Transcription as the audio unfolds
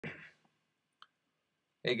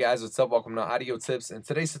Hey guys, what's up? Welcome to Audio Tips. In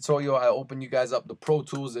today's tutorial, I open you guys up the Pro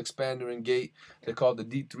Tools expander and gate. They're called the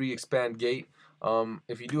D3 expand gate.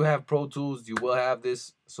 If you do have Pro Tools, you will have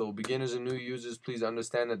this. So beginners and new users, please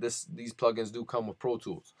understand that these plugins do come with Pro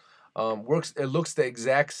Tools. It looks the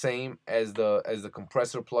exact same as the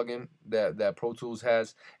compressor plugin that Pro Tools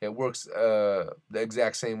has. It works the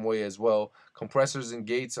exact same way as well. Compressors and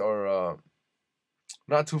gates are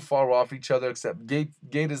not too far off each other, except gate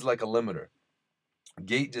is like a limiter.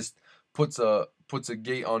 Gate just puts a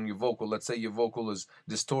gate on your vocal. Let's say your vocal is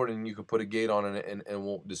distorted, and you can put a gate on it and it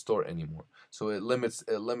won't distort anymore. So it limits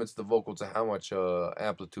the vocal to how much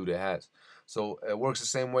amplitude it has. So it works the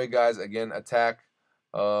same way, guys. Again, attack,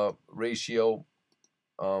 ratio,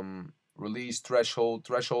 release, threshold.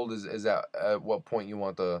 Threshold is at what point you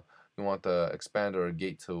want the expander or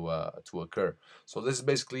gate to occur. So this is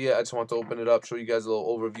basically it. I just want to open it up, show you guys a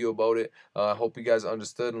little overview about it. I hope you guys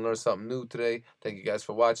understood and learned something new today. Thank you guys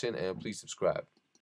for watching, and please subscribe.